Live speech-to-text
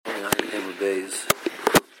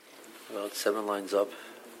about 7 lines up.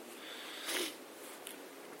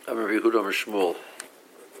 Amar Yehuda Amar Shmuel.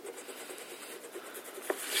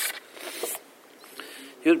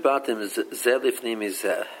 Yud Batim is Zeh Lifnim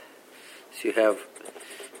Zeh. So you have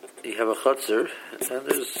a chutzner, and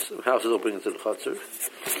there's some houses opening into the chutzner.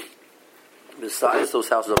 Besides those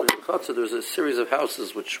houses opening into the chutzner, there's a series of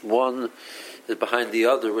houses which one is behind the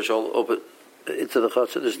other, which all open into the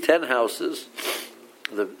chutzner. There's 10 houses.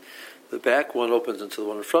 The back one opens into the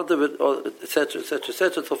one in front of it, etc., etc.,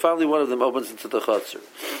 etc., until finally one of them opens into the chutzner.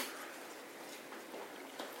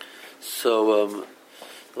 So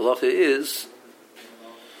the lacha is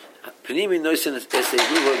Panimi Noisin es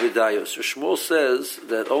Eiruvin B'dayos. Shmuel says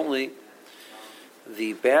that only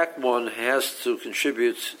the back one has to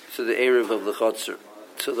contribute to the Eruv of the chutzner.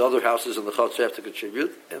 So the other houses in the chutzner have to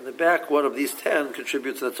contribute, and the back one of these 10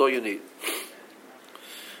 contributes, and that's all you need.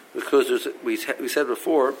 Because we said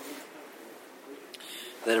before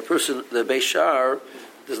that a person, the Beishar,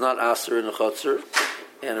 does not aser in the chutzner,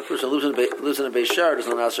 and a person who lives in a Beishar does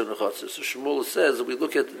not aser in the chutzner. So Shmuel says that we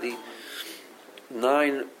look at the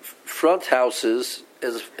 9 front houses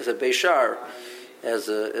as a Beishar, as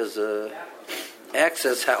a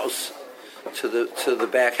access house to the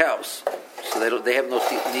back house. So they have no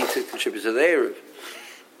need to contribute to the Eruv.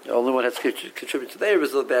 The only one that has to contribute to the Eruv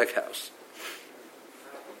is the back house.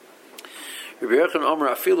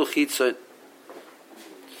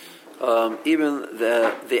 Even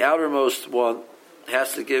the outermost one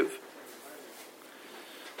has to give.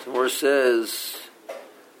 The Gemara says,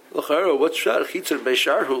 what's shar chitzon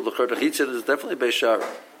beishar? The chitzon is definitely beishar.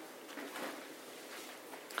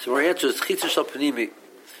 So our answer is chitzon shal panimi.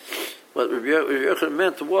 What Rabbi Yochanan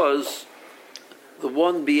meant was the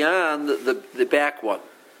one beyond the back one.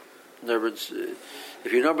 In other words,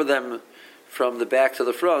 if you number them from the back to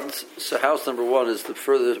the front, so house number 1 is the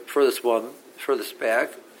furthest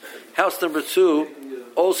back. House number 2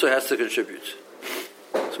 also has to contribute.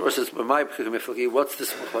 So it says, what's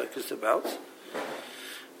this machlokes about?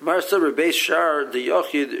 Marsaber Beis Shar the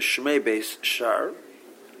Yochid Shmei Beis Shar.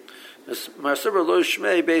 Marsaber Lo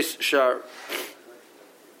Shmei Beis Shar.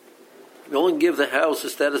 We only give the house the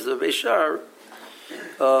status of Beis Shar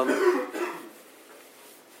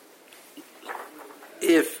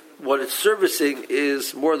if what it's servicing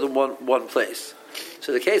is more than one place.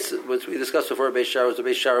 So the case which we discussed before, Beis Shar, was the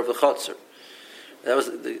Beis Shar of the chutzner. That was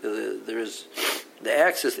the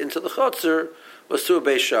access into the chutzner was through a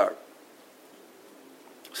Beis Shar.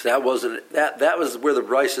 So that was where the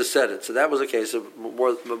Brisa said it. So that was a case of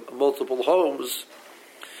multiple homes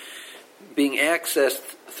being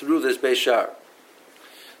accessed through this Beis Shar.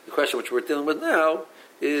 The question which we're dealing with now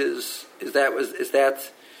is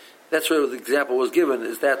that's where the example was given.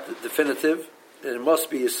 Is that definitive? And it must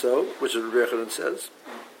be so, which is what Rabbi Yochanan says.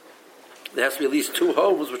 There has to be at least 2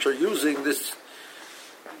 homes which are using this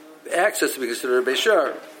access to be considered a Beis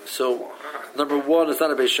Shar. So number 1 is not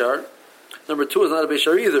a Beis Shar. Number 2 is not a Beis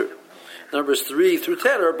Shar either. Numbers 3 through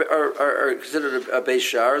 10 are considered a Beis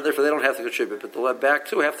Shar, therefore they don't have to contribute. But the back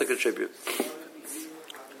 2 have to contribute.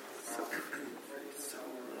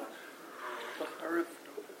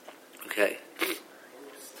 Okay.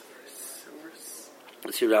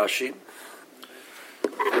 Let's see Rashi.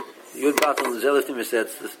 Yud Batim Zelifim is that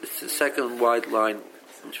it's the second wide line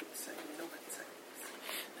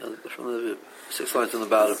from the 6 lines on the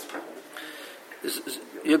bottom.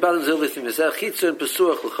 Yud Batim Zelifim is that Chitzon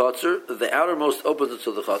Pesuach l'Chatzar, the outermost opens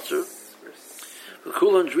into the Chatzar.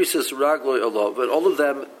 Kulan Drisas Ragloi Olav, but all of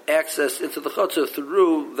them access into the Chatzar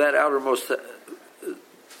through that outermost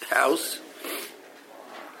house.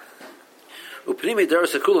 Upnimi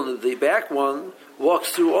Daras Kulan, the back one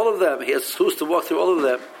walks through all of them. He has who's to walk through all of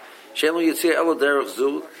them. The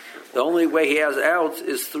only way he has out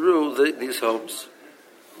is through these homes.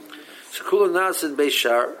 Shekula Nas and Beis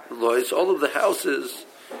Shar, Lois, all of the houses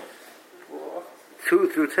 2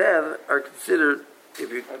 through 10 are considered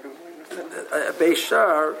a Beis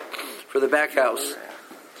Shar for the back house.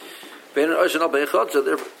 The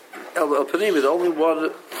only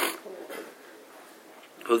one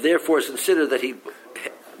who therefore is considered that he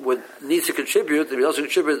needs to contribute, if he doesn't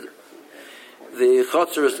contribute, the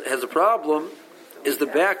chutzner has a problem, is the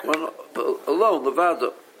back one alone,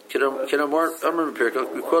 levado. We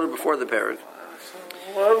quoted before the parak.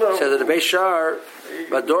 It says that the Beis Shar,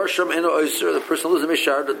 Vador Sham Eno Oyser, the person who lives in Beis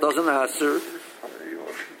Shar that doesn't aser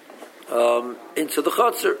into the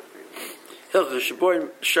chutzner.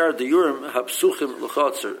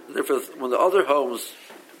 Therefore, when the other homes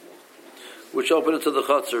which open into the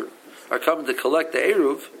chutzner are coming to collect the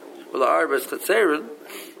Eruv, well, the Arbes Chatzerin,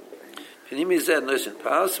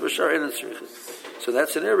 so So in that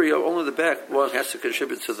scenario, only the back one has to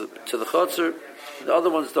contribute to the chotzer. The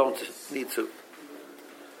other ones don't need to.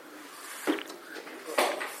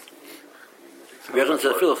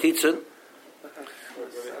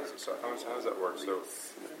 So how does that work? So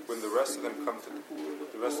when the rest of them come to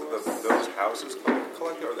the rest of those houses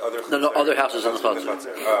collect, or the other no other houses on the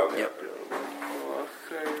chotzer. Oh, okay. Yeah.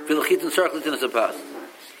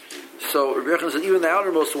 So Rabbi Yochanan said even the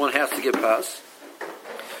outermost one has to get pas.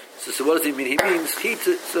 So what does he mean? He means he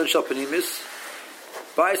to shalpanimis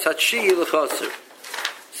buys hachi l'chotzer.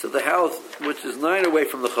 So the house which is 9 away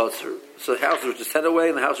from the chotzer, so the house which is 10 away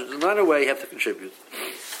and the house which is 9 away have to contribute.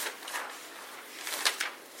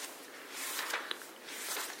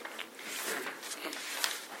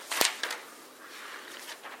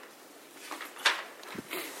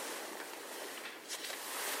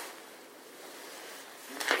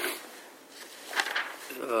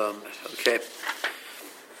 Okay.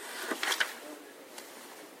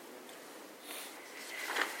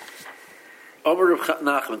 Omer Rav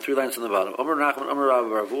Nachman, 3 lines on the bottom. Omer Nachman, Omer Rav,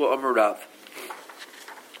 Ravu, Omer Rav.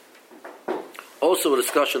 Also a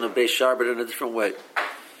discussion of Beis Shar, but in a different way.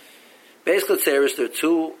 Beis Chatzeris, there are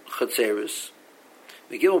 2 Chatzeris.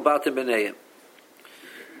 Megillah Batim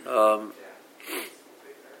B'neiim.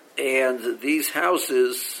 And these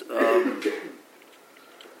houses,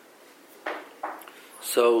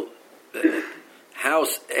 so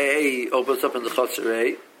house A opens up in the Chatzer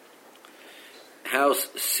A. House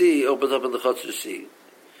C opens up in the Chatzer C.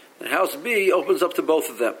 And house B opens up to both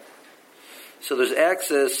of them. So there's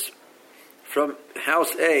access from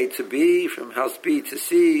house A to B, from house B to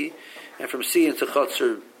C, and from C into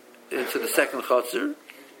Chatzer, into the second Chatzer,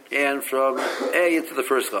 and from A into the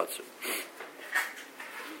first Chatzer.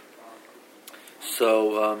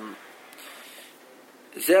 So,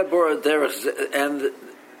 Zebor Derech, and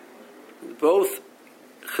both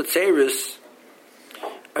Chatzeris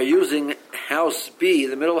are using house B.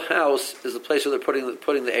 The middle house is the place where they're putting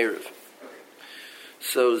the Eruv.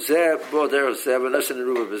 So Zebor Derech Zeb and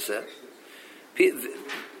Eruva B'Zeh.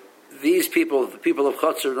 These people, the people of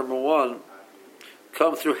Chatzer number 1,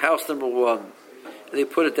 come through house number 1, and they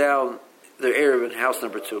put it down their Eruv in house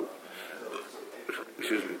number 2.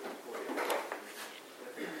 Excuse me.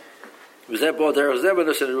 And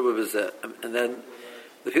then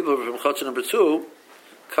the people from Chatzer number 2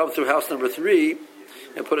 come through house number 3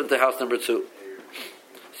 and put it into house number 2.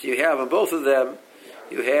 So you have on both of them,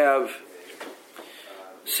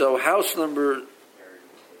 so house number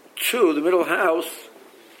 2, the middle house,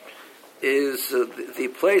 is the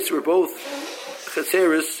place where both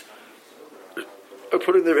Chatzeris are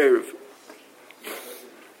putting their Eruv.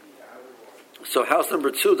 So house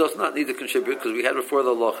number 2 does not need to contribute, because we had before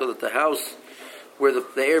the halacha that the house where the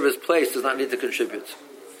Eruv is placed does not need to contribute.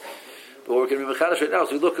 But what we're going to be mechadash right now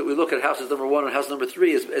is we look at houses number 1 and house number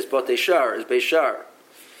 3 as Batei Shar, as Beis Shar.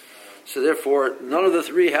 So therefore, none of the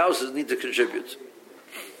 3 houses need to contribute.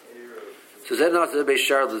 So then not the Beis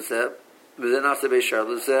Shar l'zeh, then not the Beis Shar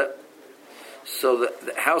l'zeh. So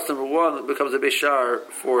the house number 1 becomes a Beis Shar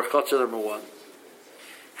for Chatzer number 1.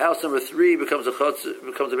 House number 3 becomes a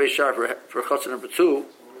Beis Shar for Chatzer number 2.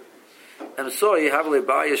 And so you have le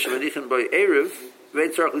bayis shemanichin by Eruv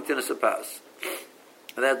veitzarach litinas apas.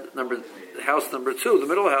 And that house number 2, the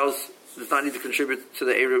middle house, does not need to contribute to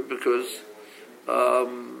the Eruv because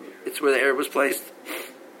it's where the Eruv was placed.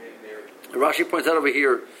 Rashi points out over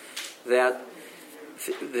here that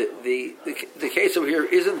the case over here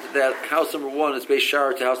isn't that house number 1 is Beis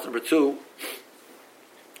Shar to house number 2,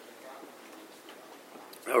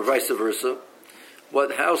 or vice versa.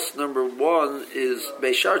 What house number 1 is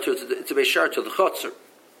Beis Shar to, it's a Beis Shar to the Chatzer.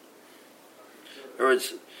 In other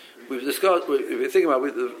words, we've discussed, if you think about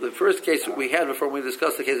it, the first case we had before we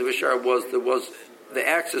discussed the case of Beis Shar was the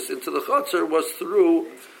access into the Chatzer was through,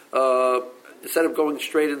 instead of going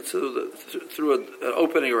straight into through an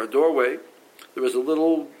opening or a doorway, there was a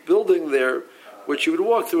little building there which you would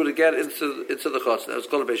walk through to get into the Chatzer. That was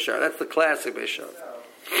called a Beis Shar. That's the classic Beis Shar.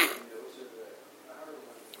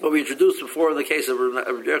 What we introduced before in the case of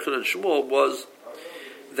Rabbi Yochanan and Shmuel was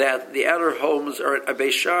that the outer homes are a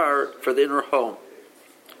Beis Shar for the inner home.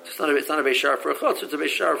 It's not a Beis Shar for a Chatzer, it's a Beis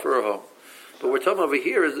Shar for a home. But what we're talking over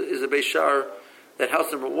here is a Beis Shar that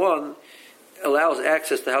house number 1 allows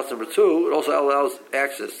access to house number 2. It also allows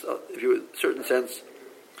access, if you in a certain sense,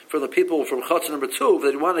 for the people from Chatzer number 2. If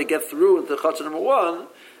they want to get through into Chatzer number 1,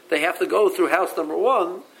 they have to go through house number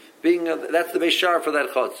 1, that's the Beis Shar for that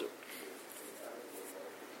Chatzer.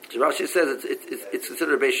 So Rashi says it's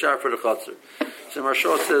considered a Beis Shar for the Chatzer. So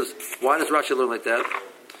Marshal says, why does Rashi learn like that?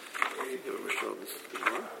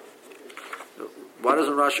 Why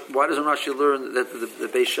doesn't Rashi learn that the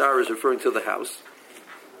Beis Shar is referring to the house?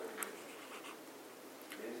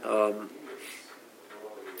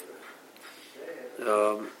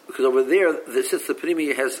 Because over there, since the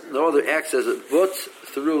Panimi has no other access but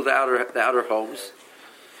through the outer homes,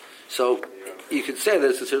 so you could say that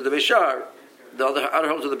it's considered the Beishar. The outer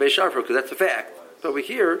homes are the Beishar because that's a fact. But over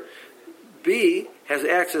here, B has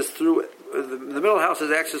access through the middle house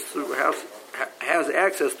has access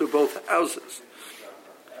through both houses.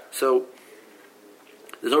 So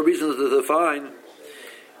there's no reason to define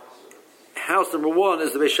house number 1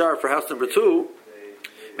 is the Beishar for house number 2.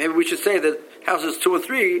 Maybe we should say that houses 2 and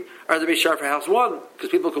 3 are the Beishar for house 1, because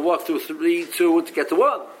people can walk through 3, 2 to get to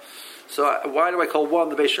 1. So why do I call 1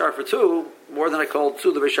 the Beishar for 2 more than I call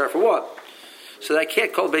 2 the Beishar for 1? So I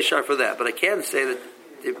can't call Beishar for that, but I can say that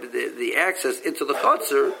the access into the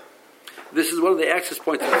Chotzer, this is one of the access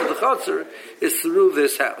points into the Chotzer, is through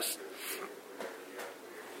this house.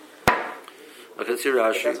 Okay, let's see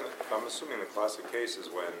Rashi. I'm assuming the classic case is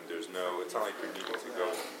when there's no, it's not like you're needing to go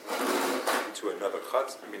into another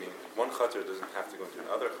chutz, meaning one chutzner doesn't have to go into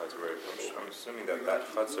another chutzner. Right? I'm assuming that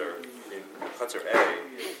chutzner, in chutzner A,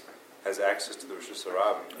 has access to the Rosh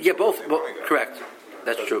Hashanah. Yeah, both correct.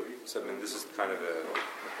 That's true. So I mean, this is kind of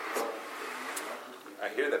I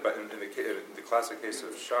hear that, but in the classic case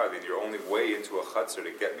of Shah, your only way into a chutzner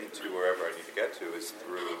to get me to wherever I need to get to is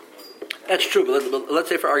through. That's true, but let's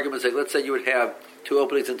say for argument's sake, let's say you would have 2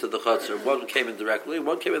 openings into the chutzner. One came in directly,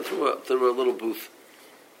 one came in through a little booth.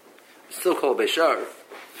 It's still called a Beishar. The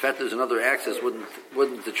fact that there's another access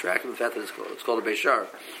wouldn't detract from the fact that it's called a Beishar.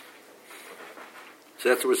 So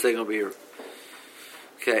that's what we're saying over here.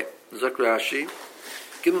 Okay, Zak Rashi.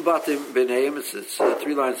 Gimel Batim B'neim, it's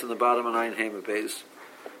 3 lines from the bottom and 9 Hema base.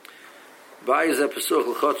 Ba'izeh Pesuch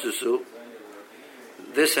L'chotzusu.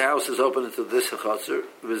 This house is open into this chotzer.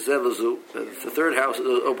 V'zeh the third house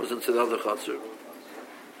opens into the other chotzer.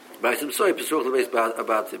 Ba'izim Soy Pesuch L'beis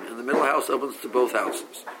Batim. And the middle house opens to both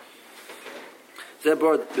houses. Zeh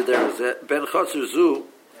Bord B'derezeh. Ben Chotzer Zu.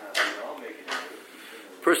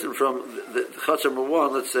 Person from the chotzer number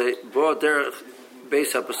 1, let's say, Bord Derech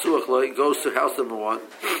Beis HaPesuach Loi, goes to house number 1,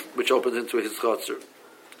 which opens into his chotzer.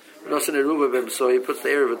 Nosan Eiruvin Ben Soy, he puts the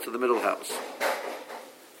Eiruvin into the middle house.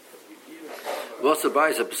 V'asa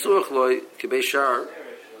Beis HaPesuach Loi, K'Beishar,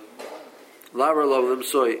 Lavar Lov Them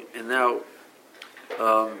Soy. And now,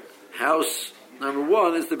 house number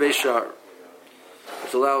 1 is the Beishar,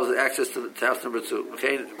 which allows access to house number 2.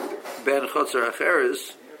 Okay, Ben Chotzer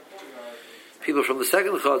Acheres, people from the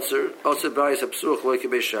second chotzer, also Beis HaPesuach Loi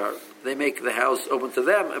K'Beishar. They make the house open to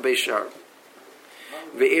them a Beishar.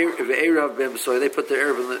 Ve'erav Ben Soy, they put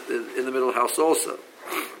their Erev in the middle house also.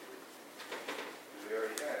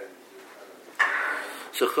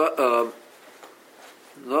 So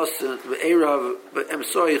Eirav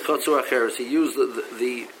Emsoy Chotzer Acheres. He used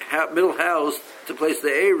the middle house to place the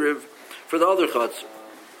Erev for the other chotzer.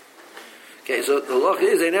 Okay, so the law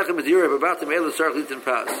is Einechem Medirav Abatim Eila Tzarich Litin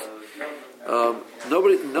Pas.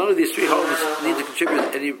 None of these 3 homes need to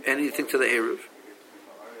contribute anything to the Erev,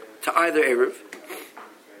 to either Erev.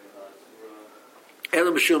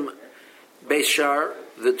 Elam Mishum Beishar,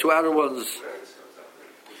 the 2 outer ones,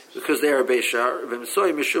 because they are Beishar.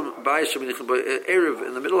 V'Msoy Mishum Ba'isham Erev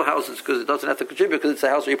in the middle houses, because it doesn't have to contribute, because it's the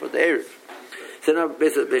house where you put the Erev. So now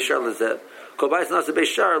Beishar Lezeh. Kol Ba'is Nas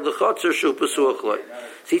Beishar L'Chotzer Shu Pesuach Loi.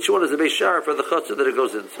 So each one is a Beishar for the Chotzer that it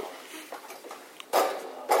goes into.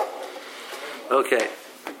 Okay.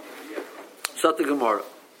 Sata Gemara.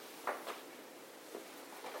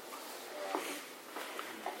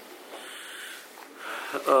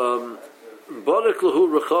 Barak Lahu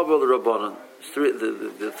Rechava L'Rabbanan.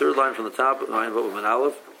 The third line from the top, line of an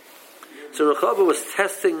Aleph. So Rechava was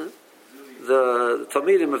testing the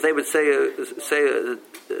Talmidim if they would say a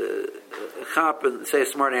chap and say a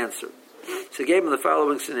smart answer. So he gave him the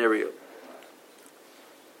following scenario.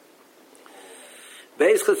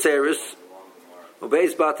 Beis Chatzeris.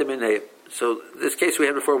 So this case we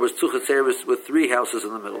had before was 2 chatzeris with 3 houses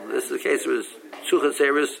in the middle. This is the case was 2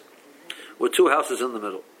 chatzeris with 2 houses in the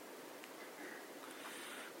middle.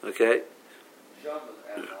 Okay.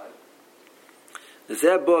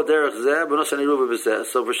 So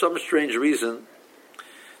for some strange reason,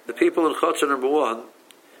 the people in chotzer number 1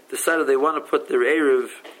 decided they want to put their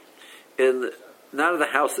Erev in not in the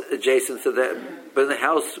house adjacent to them, but in the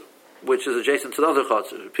house which is adjacent to the other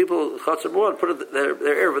chotzer. People, chotzer number 1, put their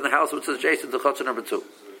Erev in the house which is adjacent to chotzer number 2.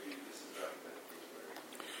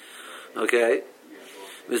 Okay?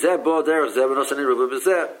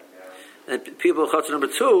 And people, chotzer number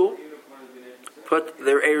 2, put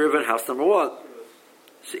their Erev in house number 1.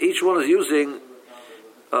 So each one is using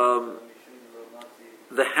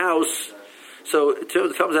the house. So it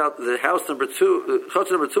comes out that house number two, chutz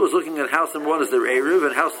number two is looking at house number one as their Eruv,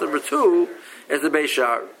 and house number two as the Beis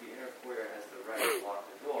Shar.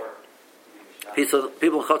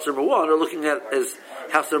 People in chutz number one are looking at as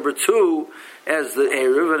house number two as the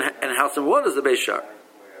Eruv, and house number one as the Beis Shar.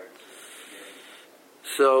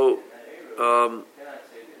 So, Kono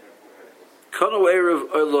Eruv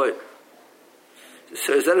or Loy.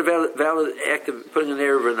 So is that a valid act of putting an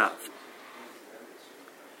Eruv or not?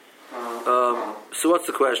 So what's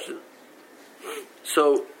the question?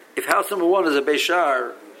 So if house number one is a Beis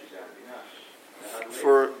Shar,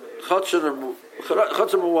 for chutz number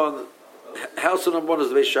one, house number one is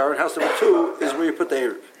the Beis Shar, and house number two is where you put the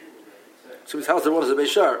Eruv. So if house number one is the Beis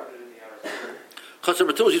Shar, chutz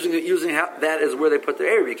number two is using that as where they put the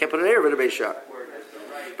Eruv. You can't put an Eruv in a Beis Shar.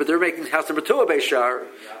 But they're making house number two a Beis Shar,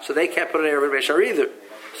 so they can't put an Eruv in a Beis Shar either.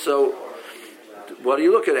 So what are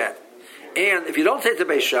you looking at? And if you don't take the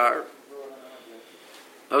Beis Shar,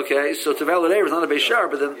 okay, so it's a valid Eruv, it's not a Beis Shar,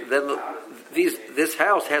 but then this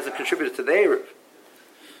house hasn't contributed to the Eruv.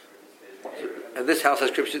 And this house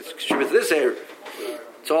has contributed to this Eruv.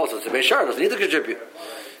 So it's a Beis Shar, it doesn't need to contribute.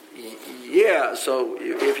 Yeah, so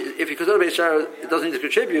if you consider a Beis Shar, it doesn't need to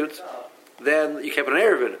contribute, then you can't put an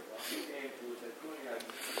Eruv in it.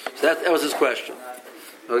 So that was his question.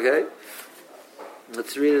 Okay?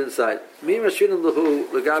 Let's read it inside. Can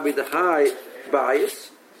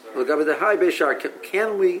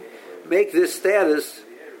we make this status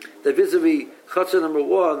that vis-a-vis chutzah number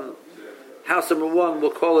one, house number one,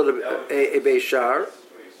 we'll call it a Beis Shar,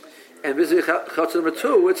 and vis-a-vis chutzah number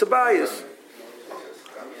two, it's a bias.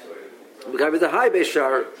 L'gabi the high Beis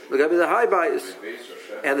Shar, l'gabi the high bias,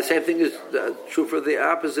 and the same thing is true for the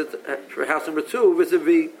opposite for house number two,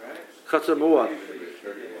 vis-a-vis chutzah number one.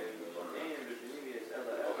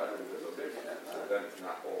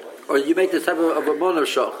 Or you make this type of a mono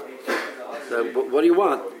shoch. What do you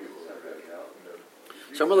want?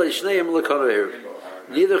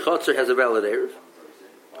 Neither chotzer has a valid Eruv.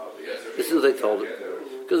 This is what they told him.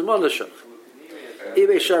 Because mono shoch.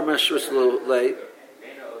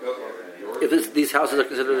 If these houses are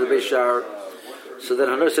considered a Beis Shar, so then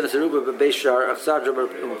Hanar Senes Eruba Beis Shar Achsadra.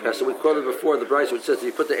 So we quoted before the Bryce, which says if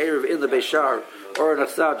you put the Eruv in the Beis Shar or an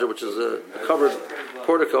Achsadra, which is a covered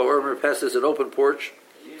portico, or a merpes is an open porch.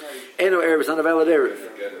 Eno Eruv is not a valid Eruv.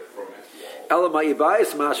 Elamai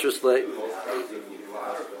Ibayis Masrus Le.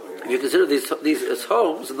 If you consider these as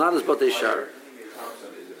homes and not as Batei Shar,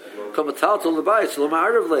 Kamatal to Lebayis Lama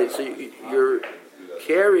Eruv Le. So you're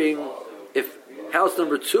carrying, if house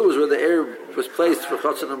number two is where the Eruv was placed for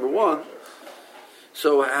chutzah number one,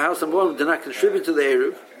 so house number one did not contribute to the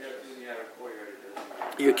Eruv.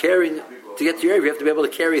 You're carrying, to get to your Eruv, you have to be able to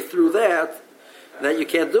carry through that. That you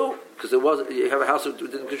can't do because you have a house that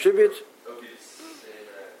didn't contribute.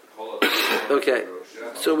 Okay,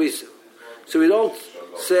 so we don't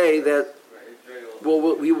say that. Well,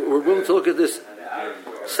 we're willing to look at this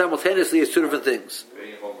simultaneously as two different things.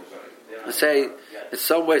 And say in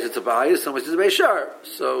some ways it's a bias, in some ways it's a Beis Shar.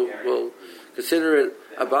 So we'll consider it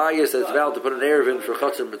a bias that's valid to put an Eruv in for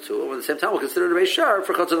chutzah number two, and at the same time we'll consider it a Beis Shar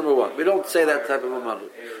for chutzah number one. We don't say that type of a model,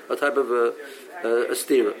 a type of a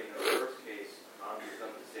stira.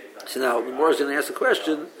 So now, the more is going to ask a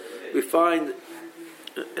question, we find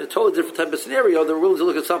in a totally different type of scenario, they're willing to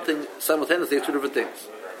look at something simultaneously as two different things.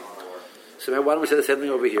 So why don't we say the same thing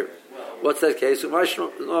over here? What's that case? How is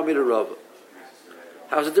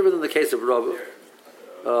it different than the case of Rava?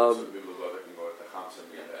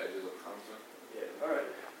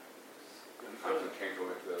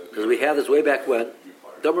 Because we had this way back when.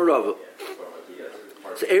 Domer Rava.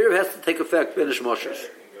 So Eruv has to take effect, Benish Moshes.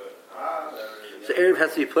 So Eruv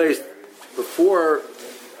has to be placed before.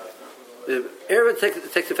 Eruv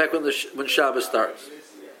takes effect when Shabbos starts.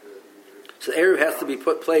 So Eruv has to be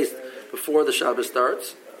placed before the Shabbos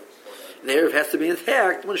starts. And the Eruv has to be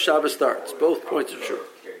intact when Shabbos starts. Both points are true.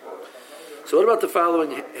 So what about the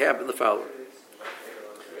following? Happened the following.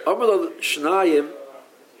 Amar Shnayim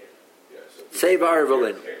Seivar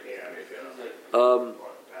Valin.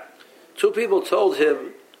 Two people told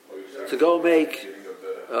him to go make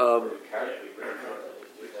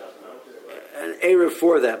an Eruv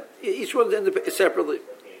for them. Each one separately.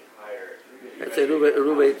 That's a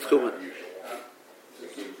Rubei Tchumen.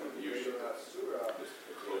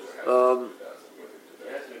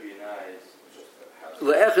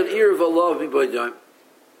 Le'echad Eruv alav miboydayim.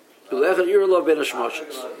 Le'echad Eruv alav ben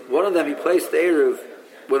hashmoshes. One of them he placed the Eruv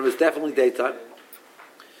when it was definitely daytime.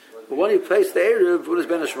 But one he placed the Eruv when it was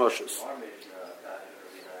ben hashmoshes.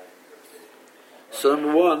 So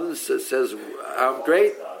number one says, I'm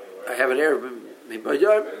great, I have an Eruv.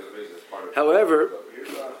 However,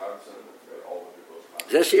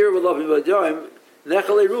 Zesh Eiruvin Lo B'Yoyim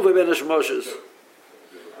Nechal Eiruvin Ben Hashmoshes.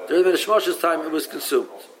 During the Ben Hashmoshes time, it was consumed.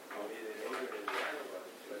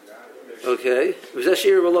 Okay, so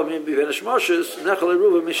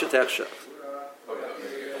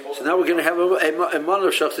now we're going to have a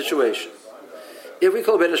Manar Shach situation. If we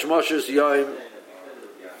call Ben Hashmoshes Yom,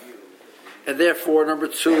 and therefore number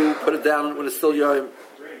 2 put it down when it's still Yom,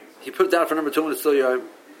 he put it down for number 2 when it's still Yom,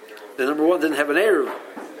 then number 1 didn't have an Eruv,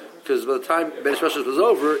 because by the time Ben Hashmoshes was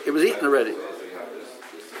over, it was eaten already.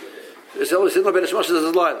 It's always no Ben Hashmoshes is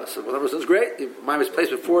Lila. So number 1 is great. Mine was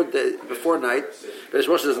placed before night. Ben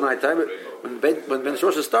Hashmoshes is nighttime. But when Ben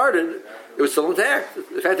Hashmoshes started, it was still intact.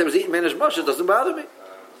 The fact that it was eating Ben Hashmoshes doesn't bother me.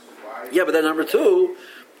 Yeah, but then number 2,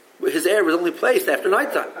 his air was only placed after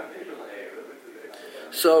nighttime.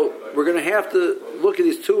 So we're going to have to look at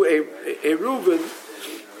these two Eiruvin.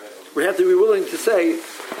 We have to be willing to say,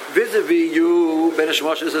 vis-a-vis you, Ben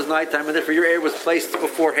Hashmoshes is nighttime, and therefore your air was placed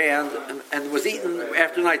beforehand and was eaten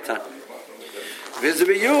after nighttime.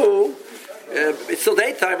 Vis-a-vis you, it's still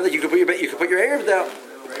daytime, and then you can put your air down.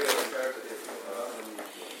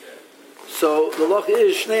 So the loch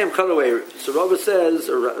is Shneim Kalaweir. So Rabbi says,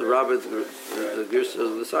 or Rabbi, the Gersa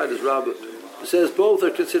on the side is Rabbi, says both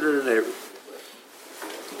are considered an Eruv.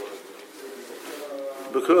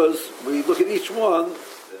 Because we look at each one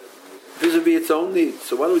vis-a-vis its own needs.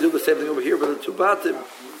 So why don't we do the same thing over here? But the two batim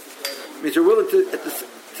means you're willing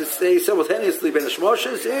to say simultaneously Ben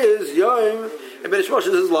Hashmoshes is Yom and Ben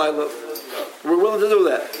Hashmoshes is Lila. We're willing to do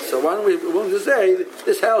that. So why don't we be willing to say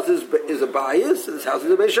this house is a bias and this house is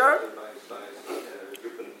a Beishar?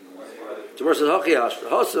 So versus Hachiyash,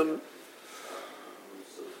 Hasam,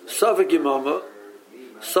 Savik Yimama,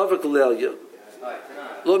 Savik Lelia,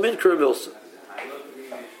 Lo Minkra Milson.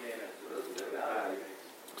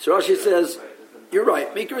 So Rashi says, you're right,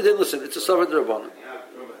 Mikra didn't listen, it's a Savik Rabbanan.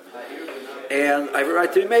 And I have a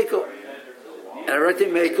right to be Mekel. And I have a right to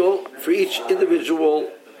be Mekel for each individual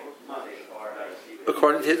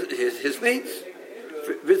according to his needs.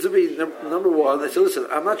 Vis-a-vis number 1, I said, listen,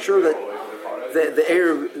 I'm not sure that the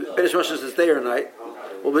air Ben Hashmoshes is day or night.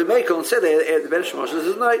 Well, we Mekel and say the Ben Hashmoshes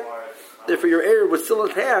is night. Therefore, your air was still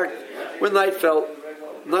intact when night fell,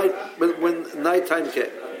 when nighttime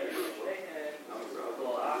came.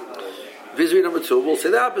 Vis-a-vis number 2, we'll say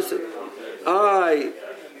the opposite.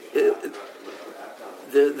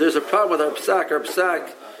 There's a problem with our psak. Our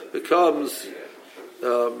psak becomes,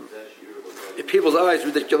 in people's eyes,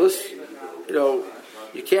 ridiculous.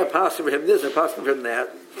 You can't pass for him this and pass for him that.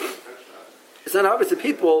 It's not obvious to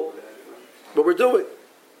people what we're doing.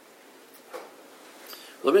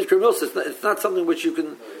 It's not something which you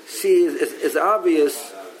can see as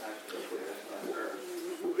obvious.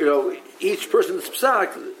 Each person's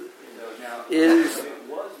psak is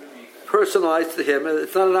personalized to him, and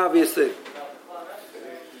it's not an obvious thing.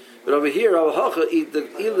 But over here, the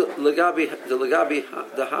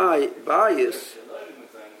high bias,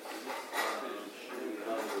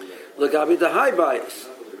 the high bias.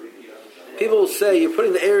 People will say you're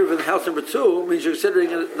putting the Eruv in house number 2 means you're considering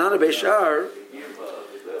it not a Beishar.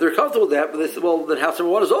 They're comfortable with that, but they say, well, then house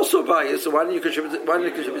number 1 is also a bias, so why didn't you contribute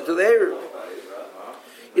to the Eruv?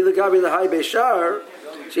 Either Gabi the high Beishar,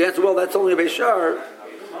 so you answer, well, that's only a Beishar,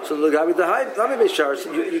 so the Gabi the high, not a Beishar,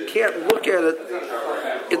 so you can't look at it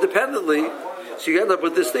independently, so you end up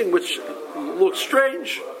with this thing which looks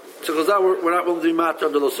strange. So because now we're not willing to be matched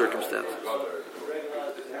under those circumstances.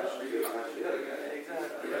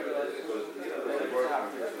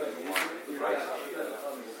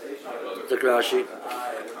 Rashi,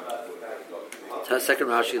 second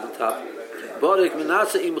Rashi at the top.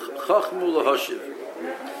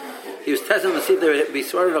 He was testing to see if they would be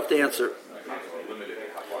smart enough to answer.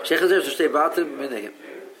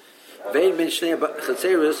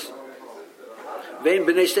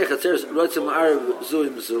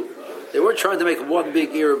 They weren't trying to make one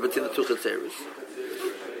big era between the two chatzeros.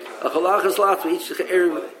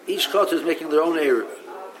 Each chatzer is making their own era.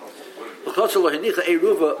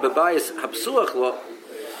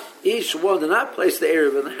 Each one did not place the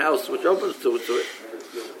Eruv in the house which opens to it.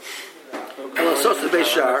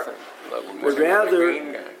 But rather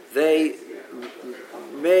they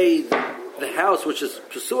made the house which is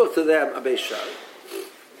pursuant to them a Beishar.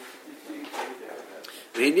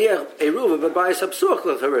 And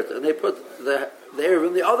they put the Eruv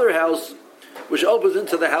in the other house which opens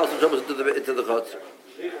into the house which opens into the Chutz.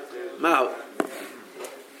 Now,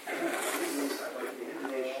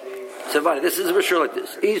 this is for sure like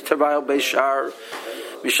this. Each Tavayel Beishar,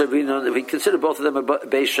 Mishavina, if we consider both of them a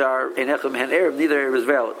Beishar, Einechem and Erev, neither Erev is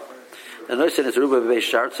valid. And no sin is Ruba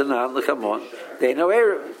Beishar, Tzanan, L'Kamon, they know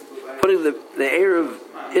Erev. Putting the Erev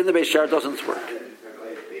in the Beishar doesn't work.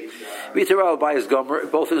 V'Torah bias gomer,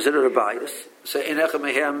 both considered a bias. So Enecha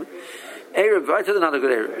Mehem, Erev, right to the not a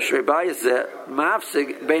good Erev. Shrei bias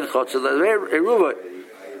mafsig bein chotzer Eruva.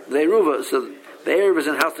 So the Erev is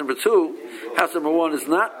in house number 2. House number 1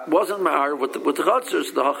 wasn't ma'ar with the chotzer,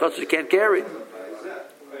 so the chotzer can't carry.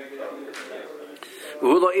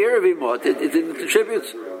 It didn't contribute.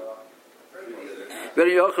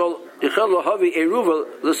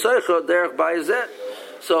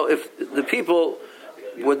 So if the people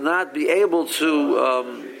would not be able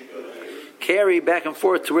to carry back and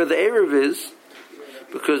forth to where the Eruv is,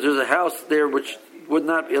 because there's a house there which would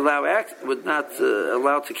not allow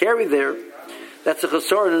to carry there, that's a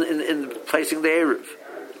chasor in placing the Eruv.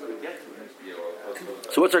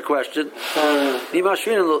 So what's our question? Can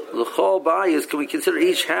we consider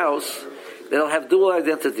each house that'll have dual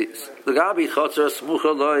identities? The Gabi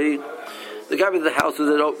the house the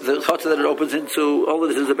chotzer that it opens into, all of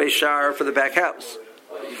this is a Beis Shar for the back house.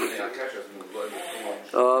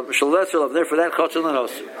 Therefore that chotzer not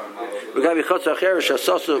also. The Gabi chotzer acherish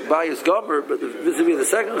asasu bayis gomer, but vis-a-vis the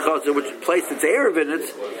second chotzer which placed its Eruv in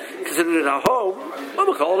it, considered it a home.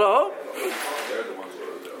 We'll call it a home.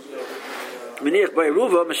 Miniach by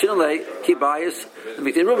Eruva, Mashinale, keep bias, and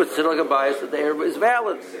make the Eruva consider like a bias that the Eruva is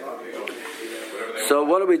valid. So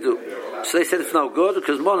what do? So they said it's no good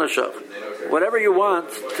because Monashach. Whatever you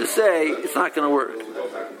want to say, it's not going to work.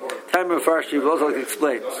 Time of Farshi also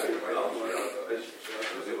explains.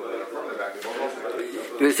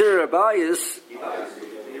 If you consider a bias,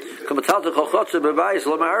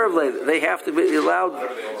 they have to be allowed,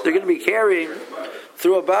 they're going to be carrying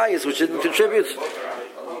through a bias which didn't contribute.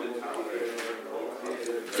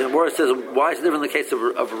 The Gemara says, why is it different in the case of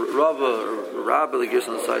Rava or Rabba, the gives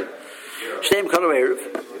on the side? Shteim Kano Erev.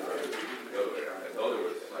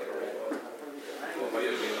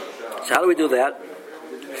 So how do we do that?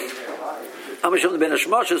 Amashon ben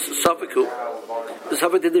Hashmash is Safiku. The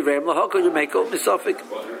Safik did the Reim Lahako Yemeko Misafik.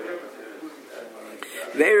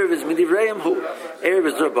 The Erev is Midivrayim who Erev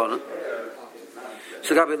is Rabbanan.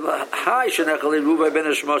 So Hi Shenechali Rubai ben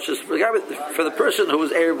Hashmash for the person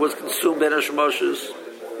whose Erev was consumed ben Hashmash.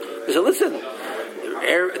 He said, listen,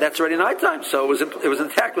 that's already nighttime, so it was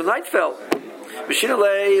intact when night fell. As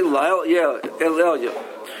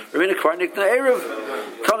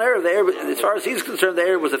far as he's concerned, the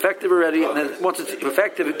Erev was effective already, and then once it's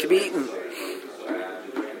effective, it can be eaten.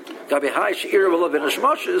 For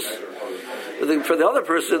the other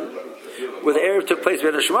person, where the Erev took place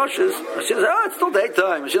Ben Hashmash's, she says, it's still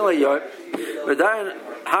daytime. Still it's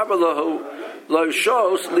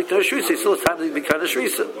time to be kind of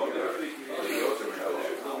shrisa.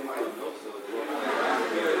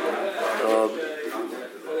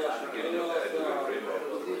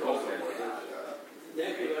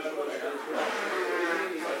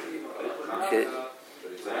 Okay.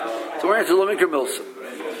 So we're into Lomikar Milsa.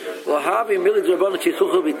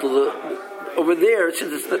 Over there,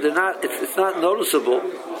 since it's not noticeable,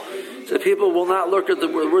 so people will not look at the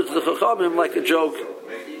words of the Chachamim like a joke.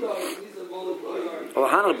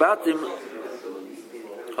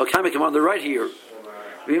 Come on the right here.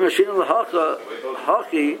 So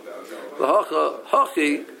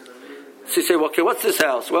you say, well, okay, what's this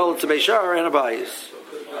house? Well, it's a Beis Shar and a bias.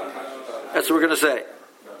 That's what we're going to say.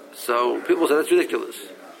 So people say that's ridiculous.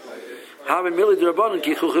 The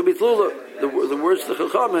words of the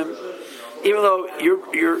Chachamim, even though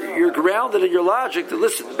you're grounded in your logic to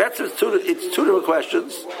listen, it's two different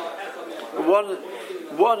questions.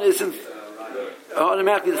 One isn't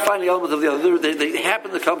automatically the defining element of the other. They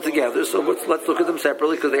happen to come together, so let's look at them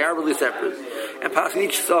separately because they are really separate, and possibly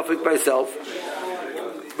each suffix by itself.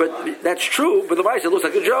 But that's true. But the Bible looks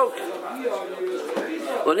like a joke.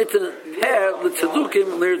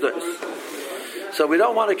 So we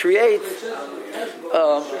don't want to create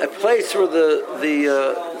a place where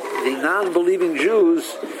the non-believing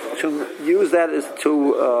Jews to use that as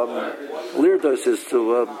to lirdos is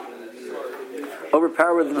to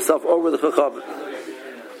overpower themselves over the Chacham.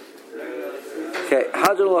 Okay,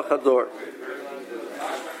 Hadron Lachador.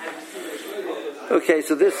 Okay,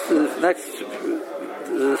 so this next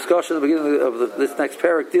discussion at the beginning of this next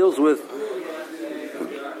parak deals with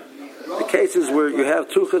the cases where you have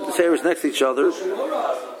two Chutzeros next to each other.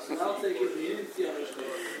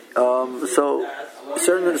 So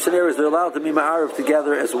certain scenarios they're allowed to be ma'ariv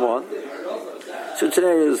together as one. Certain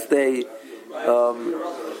scenarios they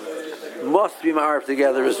must be ma'ariv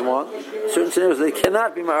together as one. Certain scenarios they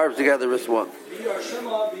cannot be ma'ariv together as one.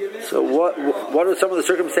 So what are some of the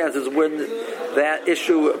circumstances when that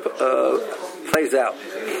issue plays out?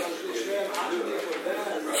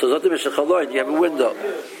 So you have a window.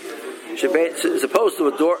 As opposed to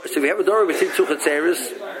a door, so if you have a door between two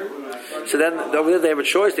chetzeres, So then over there they have a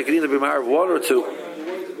choice. They can either be ma'ariv one or two.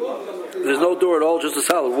 If there's no door at all, just a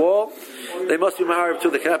solid wall, they must be ma'ariv two.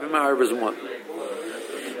 They cannot be ma'ariv as one.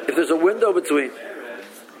 If there's a window between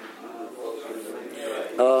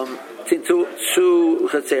two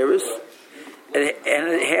chatzeres, and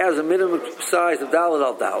it has a minimum size of dalet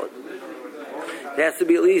al dalet, it has to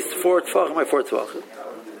be at least 4 tefachim by 4 tefachim.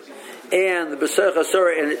 And the B'Serach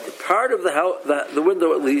Asura, and part of the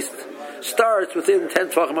window at least, starts within 10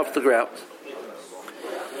 tefachim off the ground.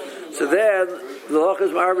 So then, the Lach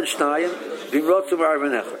is Ma'arv and Shnayim, Bimrotzu Ma'arv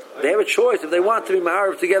and Echad. They have a choice. If they want to be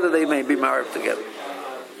Ma'arv together, they may be Ma'arv together.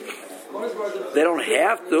 They don't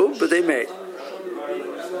have to, but they may.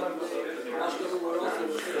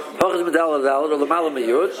 Pachas Medal Adal, or Lamala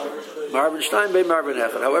Mayud, Ma'arv and Shnayim, Be Ma'arv and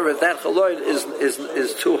Echad. However, if that chaloid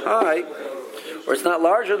is too high, or it's not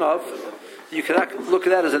large enough, you cannot look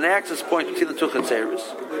at that as an access point between the two chatzeres.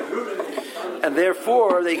 And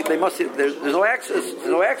therefore, they must. There's no access. There's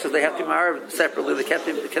no access. They have to be ma'ariv separately. They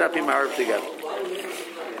cannot be ma'ariv together.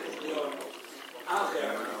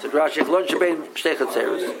 So Rashi Chlon Shebein Shtei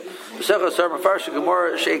Chatzeres. B'Sech Asar Mafarsh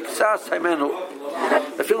Gemara Sheik Sas Haimenu.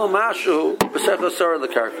 Afilu Mashu B'Sech Asar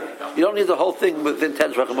L'Karka. You don't need the whole thing within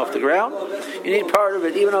 10 tefachim off the ground. You need part of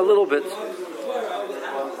it, even a little bit.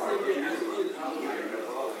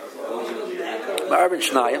 Ma'ariv and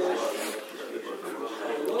Shnayim.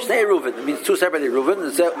 Eiruvin, it means two separate Eiruvin.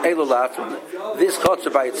 It's Eilu Latzman. This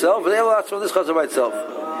chotzer by itself, and Eilu Latzman, this chotzer by itself.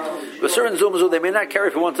 But certain Zumzu, they may not carry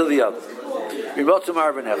from one to the other. Ribotzum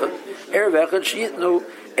Arvin Echad, Erev Echad, Sheitnu,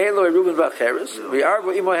 Eilu Eiruvin Vacheres,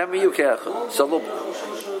 Riarvu Imohem Miyuk Echad. So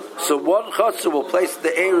one chotzer will place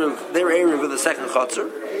their Erev in the second chotzer.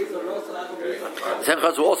 The second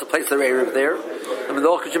chotzer will also place their Erev there. I mean,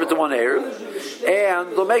 they'll all contribute to one Erev.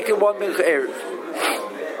 And they'll make it one Mincha Erev.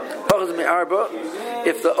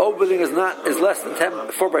 If the opening is less than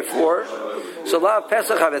 4 by 4, so lav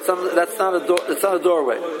pesach that's not a door. It's not a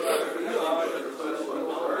doorway.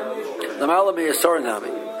 The malam nami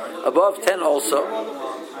above 10 also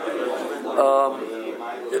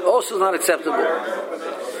is not acceptable.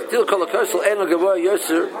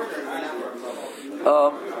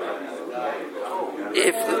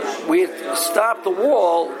 If we stop the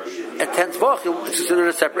wall at 10 tvachim, it's considered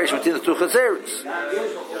a separation between the two chazeres.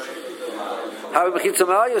 So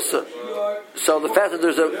the fact that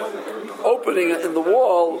there's an opening in the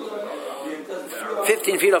wall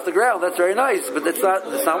 15 feet off the ground, that's very nice, but it's not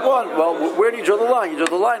one. Well, where do you draw the line? You draw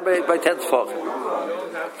the line by 10 tefachim.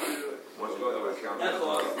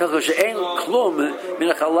 If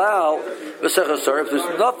there's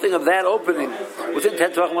nothing of that opening within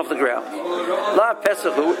 10 tefachim off the ground,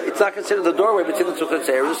 it's not considered the doorway between the two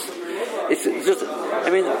chatzeres. It's just,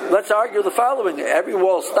 let's argue the following. Every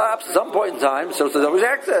wall stops at some point in time, so there's always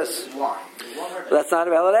access. But that's not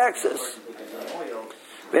a valid access.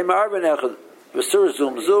 They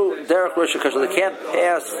can't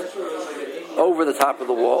pass over the top of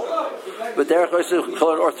the wall, but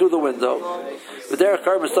or through the window. But Derech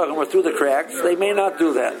Karim is talking about through the cracks. They may not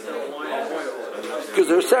do that because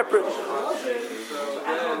they're separate.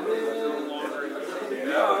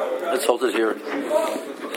 Let's hold it here.